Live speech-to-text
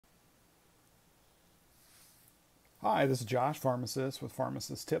Hi, this is Josh, pharmacist with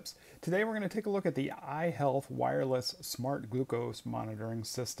Pharmacist Tips. Today we're going to take a look at the iHealth wireless smart glucose monitoring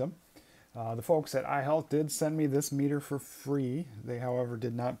system. The folks at iHealth did send me this meter for free. They, however,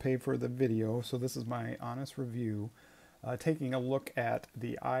 did not pay for the video, so this is my honest review, taking a look at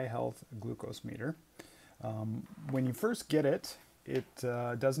the iHealth glucose meter. When you first get it, it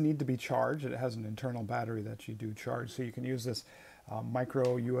does need to be charged. It has an internal battery that you do charge, so you can use this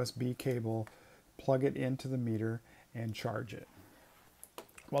micro USB cable, plug it into the meter, and charge it.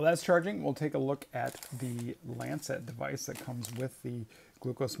 While that's charging, we'll take a look at the lancet device that comes with the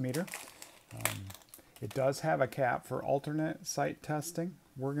glucose meter. It does have a cap for alternate site testing.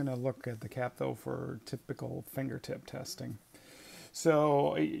 We're going to look at the cap though for typical fingertip testing.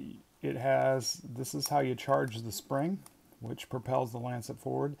 So this is how you charge the spring, which propels the lancet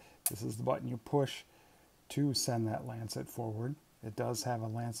forward. This is the button you push to send that lancet forward. It does have a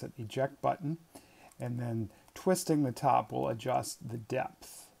lancet eject button, and then twisting the top will adjust the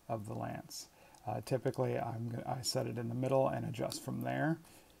depth of the lance. Typically, I set it in the middle and adjust from there.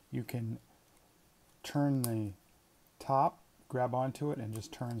 You can turn the top, grab onto it, and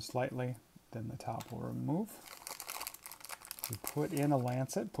just turn slightly, then the top will remove. You put in a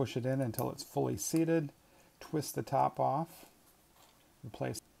lancet, push it in until it's fully seated, twist the top off,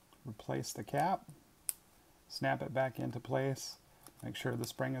 replace the cap, snap it back into place, make sure the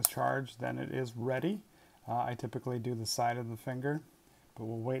spring is charged, then it is ready. I typically do the side of the finger, but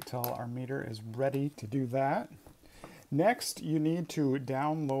we'll wait till our meter is ready to do that. Next, you need to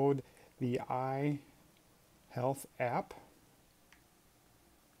download the iHealth app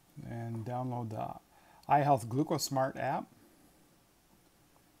and download the iHealth Glucose Smart app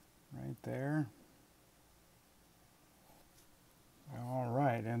right there. All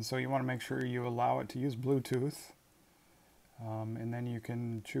right, and so you want to make sure you allow it to use Bluetooth. And then you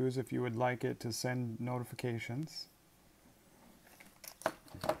can choose if you would like it to send notifications.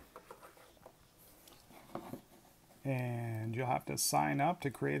 And you'll have to sign up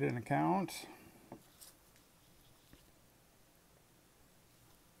to create an account.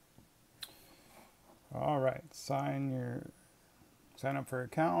 All right, sign up for an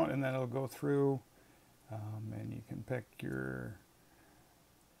account, and then it'll go through, and you can pick your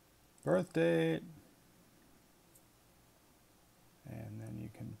birth date. And then you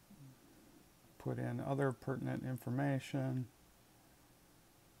can put in other pertinent information.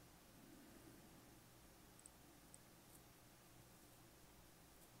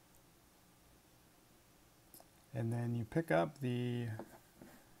 And then you pick up the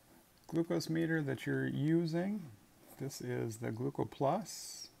glucose meter that you're using. This is the Gluco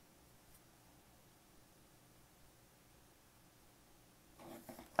Plus.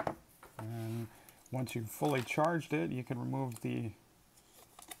 And once you've fully charged it, you can remove the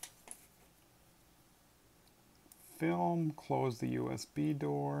film, close the USB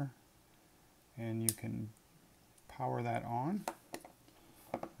door, and you can power that on.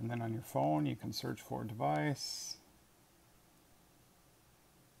 And then on your phone, you can search for a device.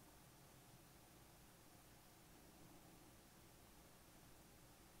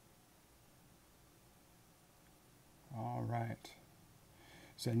 All right.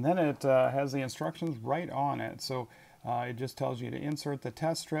 So, and then it has the instructions right on it. So it just tells you to insert the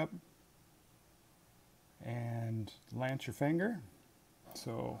test strip and lance your finger.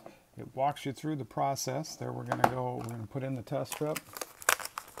 So it walks you through the process. There we're going to put in the test strip.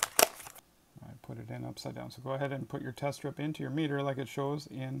 I put it in upside down. So go ahead and put your test strip into your meter like it shows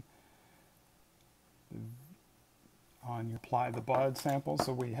on your apply the blood sample.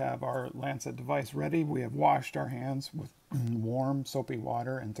 So we have our lancet device ready. We have washed our hands with warm soapy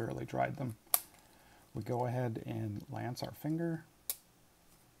water and thoroughly dried them. We go ahead and lance our finger.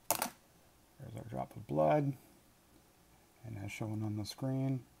 There's our drop of blood, and as shown on the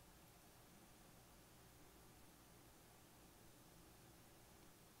screen,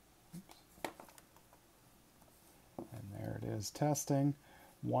 and there it is testing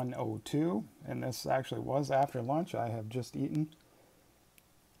 102, and this actually was after lunch. I have just eaten,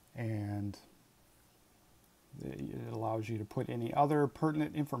 and it allows you to put any other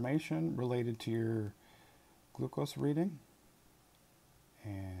pertinent information related to your glucose reading,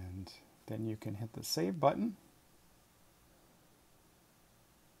 and then you can hit the save button.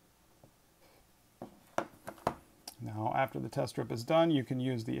 Now after the test strip is done, you can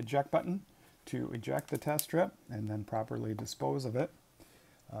use the eject button to eject the test strip and then properly dispose of it.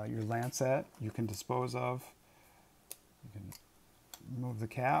 Your lancet you can dispose of. You can remove the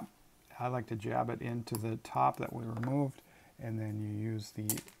cap. I like to jab it into the top that we removed, and then you use the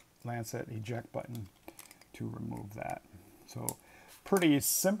lancet eject button to remove that. So pretty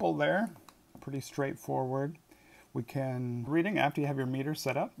simple there, pretty straightforward. We can reading after you have your meter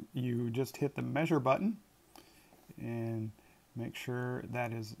set up. You just hit the measure button and make sure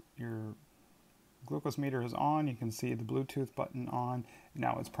that is your glucose meter is on. You can see the Bluetooth button on.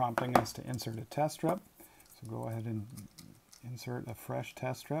 Now it's prompting us to insert a test strip. So go ahead and insert a fresh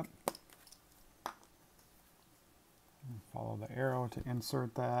test strip. Follow the arrow to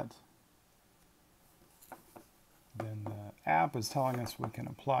insert that. Then the app is telling us we can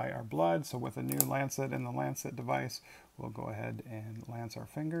apply our blood. So with a new lancet in the lancet device, we'll go ahead and lance our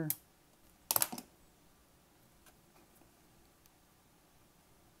finger.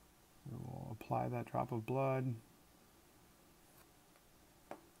 We will apply that drop of blood.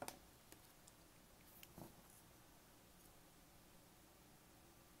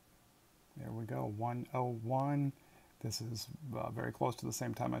 There we go, 101. This is very close to the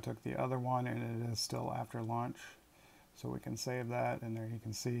same time I took the other one, and it is still after lunch. So we can save that, and there you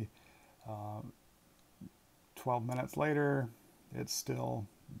can see 12 minutes later, it's still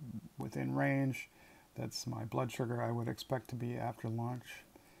within range. That's my blood sugar I would expect to be after lunch.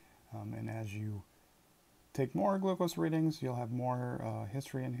 And as you take more glucose readings, you'll have more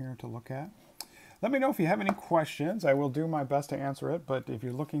history in here to look at. Let me know if you have any questions. I will do my best to answer it, but if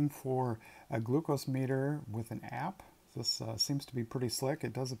you're looking for a glucose meter with an app, this seems to be pretty slick.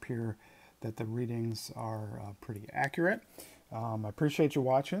 It does appear that the readings are pretty accurate. I appreciate you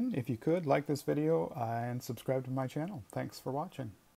watching. If you could, like this video and subscribe to my channel. Thanks for watching.